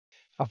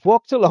I've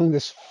walked along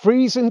this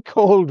freezing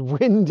cold,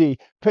 windy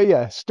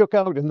pier stuck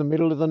out in the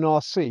middle of the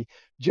North Sea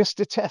just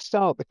to test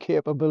out the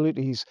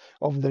capabilities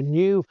of the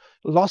new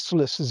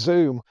lossless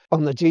zoom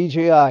on the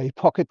DJI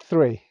Pocket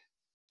 3.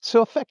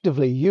 So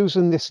effectively,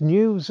 using this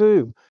new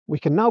zoom, we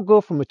can now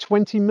go from a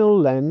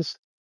 20mm lens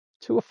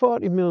to a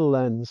 40mm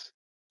lens.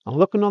 And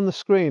looking on the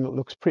screen, it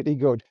looks pretty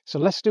good. So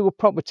let's do a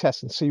proper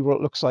test and see what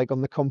it looks like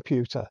on the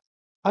computer.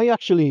 I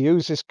actually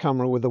use this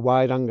camera with a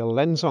wide-angle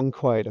lens on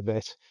quite a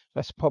bit.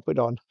 Let's pop it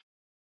on.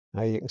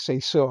 Now you can see,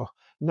 so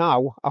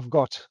now I've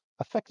got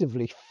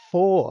effectively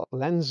 4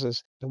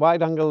 lenses. The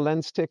wide-angle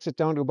lens takes it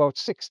down to about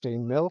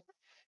 16mm.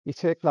 You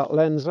take that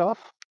lens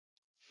off,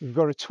 you've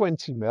got a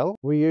 20mm.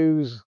 We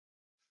use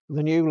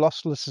the new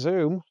lossless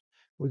zoom,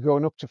 we're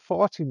going up to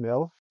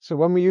 40mm. So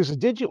when we use a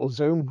digital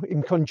zoom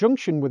in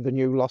conjunction with the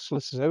new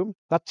lossless zoom,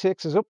 that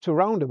takes us up to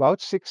around about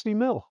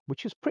 60mm,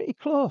 which is pretty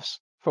close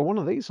for one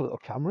of these little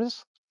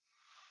cameras.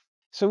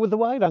 So with the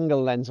wide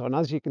angle lens on,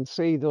 as you can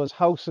see, those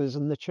houses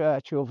and the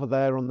church over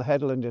there on the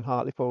headland in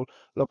Hartlepool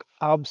look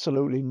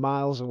absolutely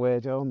miles away,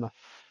 don't they?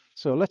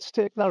 So let's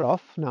take that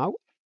off now.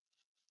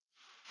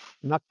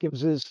 And that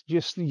gives us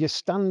just your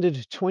standard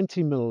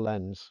 20mm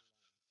lens.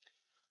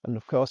 And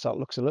of course, that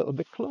looks a little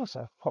bit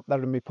closer. Pop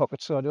that in my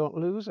pocket so I don't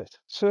lose it.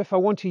 So if I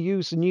want to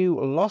use the new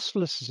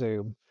lossless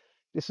zoom,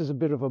 this is a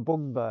bit of a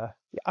bugbear.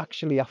 You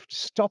actually have to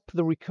stop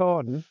the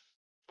recording,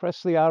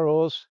 press the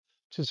arrows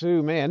to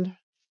zoom in.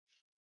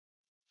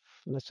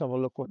 Let's have a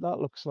look what that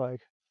looks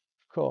like.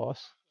 Of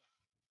course,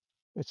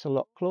 it's a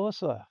lot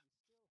closer.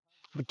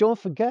 But don't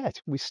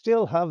forget, we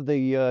still have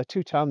the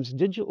 2x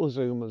digital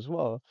zoom as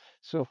well.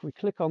 So if we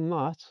click on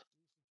that,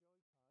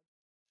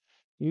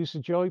 use the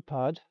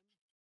joypad,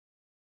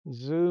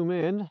 zoom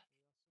in,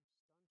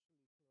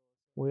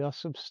 we are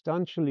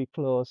substantially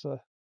closer.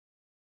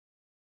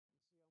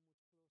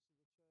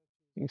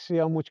 You can see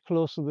how much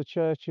closer the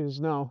church is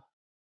now.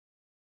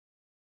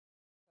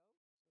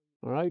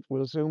 All right,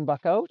 we'll zoom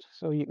back out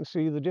so you can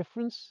see the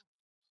difference.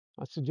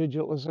 That's the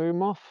digital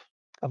zoom off.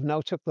 I've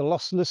now took the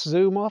lossless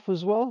zoom off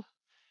as well.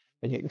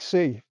 And you can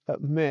see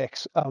it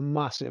makes a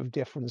massive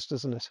difference,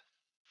 doesn't it?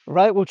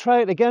 Right, we'll try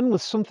it again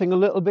with something a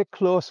little bit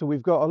closer.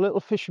 We've got a little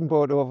fishing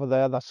boat over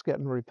there that's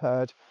getting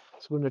repaired.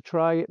 So we're going to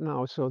try it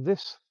now. So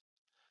this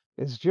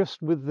is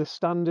just with the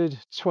standard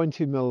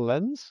 20mm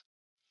lens.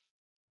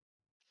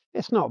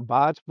 It's not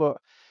bad, but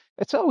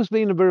it's always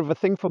been a bit of a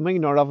thing for me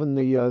not having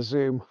the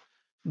zoom.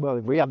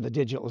 Well, we have the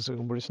digital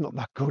zoom, but it's not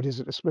that good,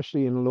 is it?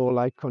 Especially in low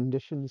light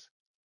conditions.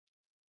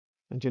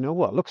 And you know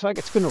what? Looks like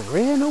it's going to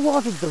rain. Or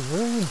what did the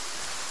rain?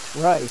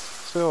 Right,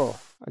 so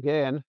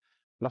again,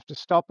 we'll have to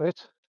stop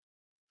it.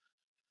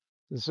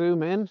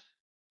 Zoom in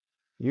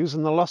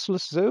using the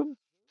lossless zoom.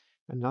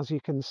 And as you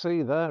can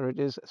see there, it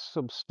is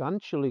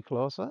substantially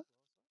closer.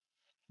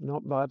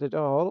 Not bad at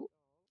all.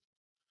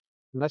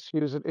 Let's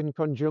use it in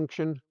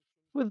conjunction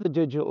with the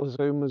digital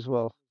zoom as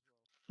well.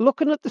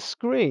 Looking at the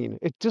screen,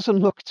 it doesn't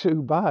look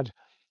too bad,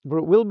 but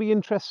it will be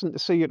interesting to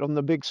see it on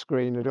the big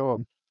screen at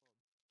home.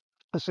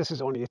 As this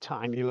is only a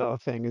tiny little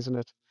thing, isn't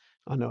it?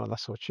 I know,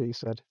 that's what she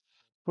said.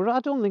 But I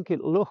don't think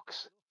it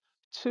looks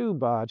too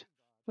bad.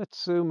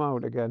 Let's zoom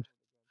out again.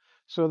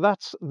 So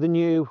that's the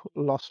new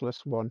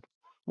lossless one.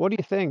 What do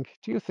you think?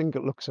 Do you think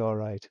it looks all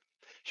right?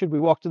 Should we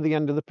walk to the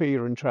end of the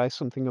pier and try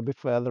something a bit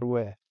further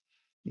away?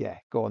 Yeah,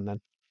 go on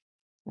then.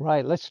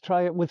 Right, let's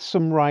try it with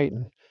some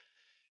writing.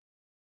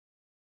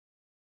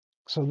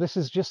 So this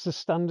is just a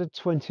standard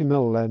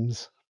 20mm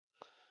lens.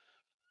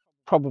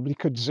 Probably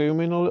could zoom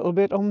in a little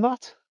bit on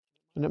that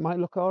and it might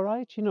look all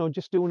right, you know,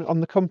 just doing it on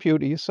the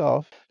computer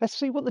yourself. Let's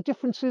see what the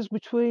difference is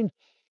between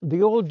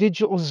the old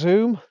digital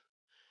zoom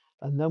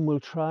and then we'll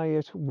try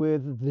it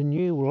with the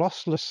new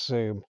lossless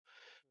zoom.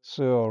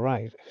 So,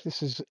 right,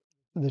 this is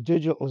the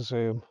digital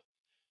zoom.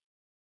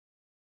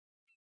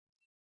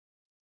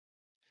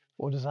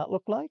 What does that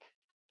look like?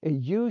 It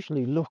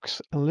usually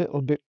looks a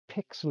little bit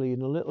pixely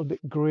and a little bit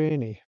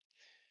grainy.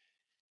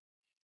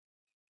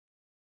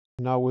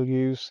 Now we'll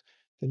use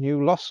the new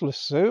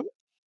lossless zoom.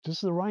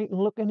 Does the writing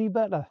look any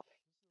better?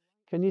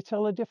 Can you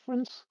tell a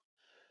difference?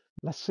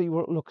 Let's see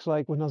what it looks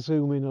like when I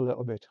zoom in a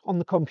little bit. On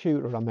the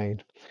computer, I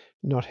mean,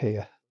 not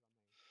here.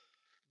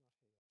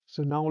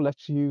 So now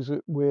let's use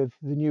it with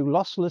the new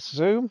lossless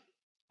zoom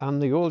and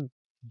the old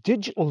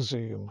digital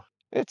zoom.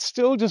 It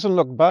still doesn't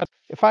look bad.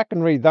 If I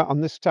can read that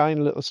on this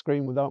tiny little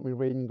screen without my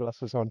reading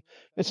glasses on,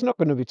 it's not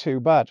going to be too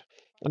bad.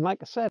 And like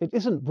I said, it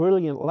isn't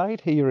brilliant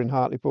light here in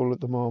Hartlepool at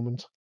the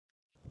moment.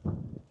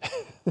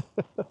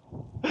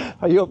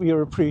 I hope you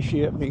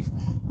appreciate me.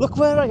 Look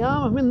where I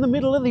am, I'm in the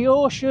middle of the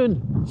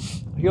ocean.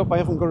 I hope I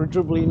haven't got a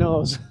dribbly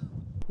nose.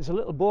 There's a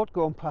little boat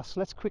going past,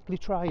 let's quickly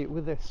try it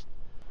with this.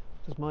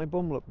 Does my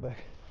bum look big?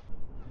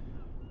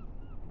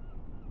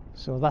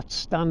 So that's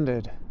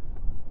standard.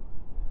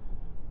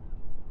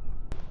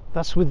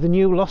 That's with the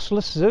new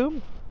lossless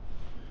zoom.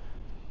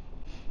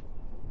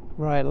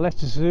 Right,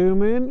 let's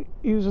zoom in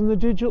using the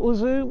digital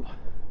zoom.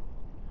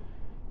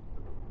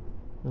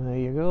 There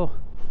you go.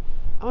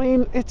 I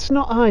mean, it's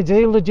not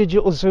ideal, the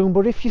digital zoom,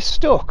 but if you're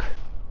stuck,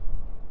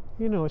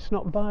 you know, it's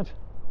not bad.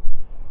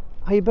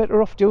 Are you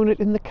better off doing it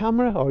in the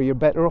camera, or are you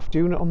better off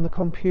doing it on the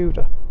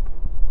computer?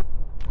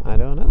 I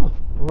don't know.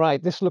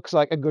 Right, this looks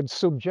like a good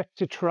subject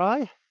to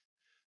try.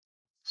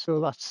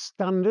 So that's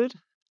standard.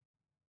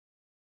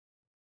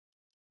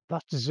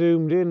 That's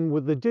zoomed in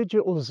with the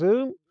digital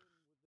zoom.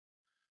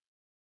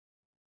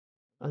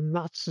 And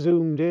that's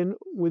zoomed in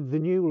with the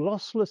new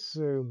lossless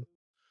zoom.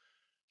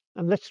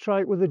 And let's try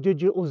it with a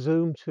digital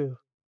zoom too.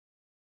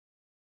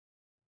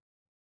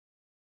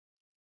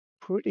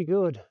 Pretty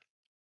good.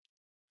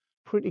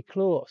 Pretty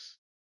close.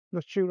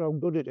 Not sure how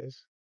good it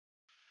is.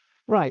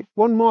 Right,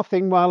 one more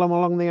thing while I'm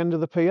along the end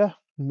of the pier,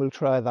 and we'll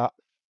try that.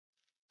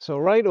 So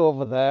right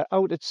over there,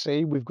 out at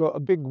sea, we've got a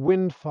big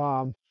wind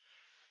farm,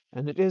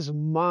 and it is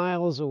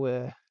miles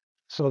away.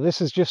 So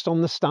this is just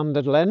on the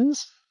standard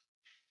lens.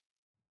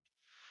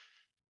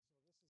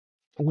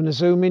 I'm going to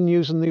zoom in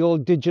using the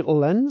old digital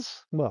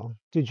lens, well,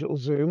 digital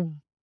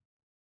zoom.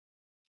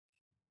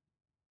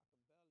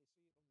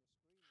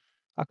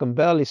 I can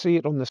barely see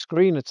it on the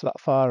screen, it's that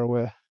far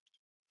away.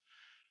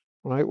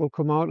 Right, we'll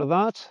come out of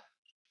that.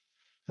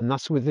 And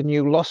that's with the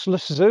new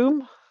lossless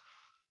zoom.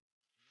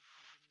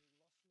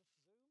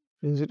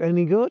 Is it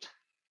any good?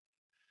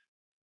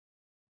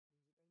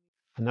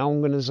 And now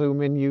I'm going to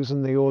zoom in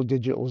using the old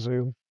digital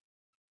zoom.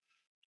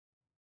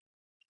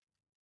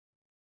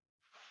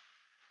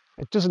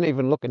 It doesn't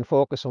even look in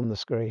focus on the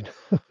screen.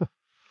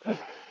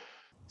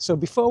 So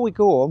before we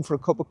go home for a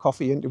cup of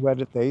coffee and to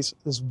edit these,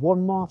 there's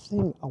one more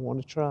thing I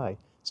want to try.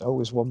 It's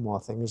always one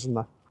more thing, isn't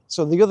there?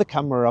 So the other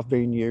camera I've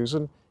been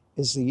using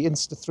is the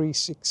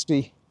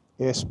Insta360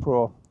 Ace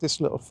Pro,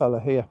 this little fella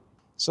here.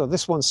 So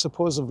this one's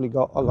supposedly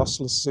got a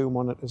lossless zoom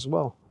on it as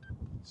well.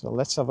 So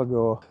let's have a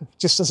go,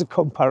 just as a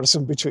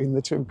comparison between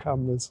the two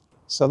cameras.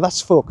 So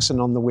that's focusing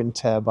on the wind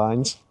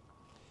turbines,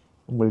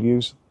 and we'll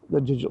use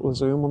the digital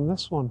zoom on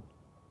this one.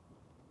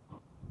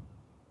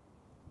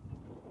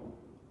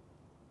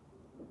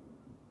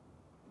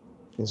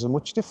 Is there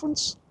much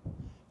difference?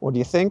 What do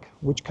you think?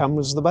 Which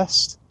camera's the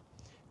best?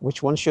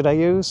 Which one should I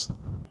use?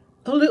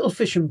 A little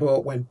fishing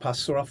boat went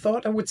past, so I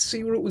thought I would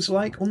see what it was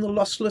like on the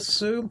lossless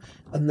zoom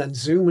and then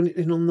zooming it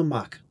in on the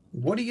Mac.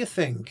 What do you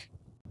think?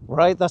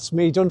 Right, that's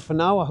me done for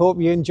now. I hope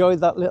you enjoyed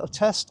that little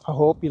test. I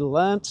hope you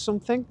learnt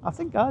something. I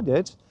think I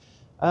did.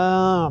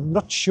 I'm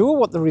not sure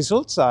what the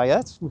results are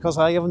yet because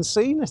I haven't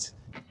seen it.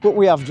 But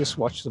we have just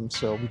watched them,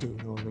 so we do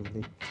know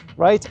really.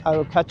 Right, I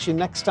will catch you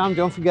next time.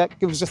 Don't forget,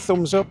 give us a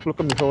thumbs up.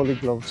 Look at my holy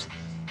gloves.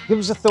 Give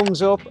us a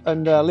thumbs up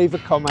and leave a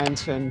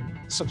comment and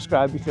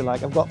subscribe if you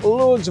like. I've got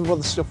loads of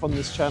other stuff on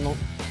this channel.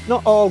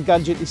 Not all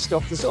gadgety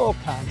stuff. There's all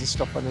kinds of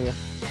stuff on here.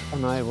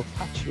 And I will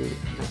catch you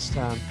next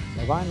time.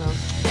 Bye-bye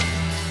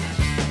now.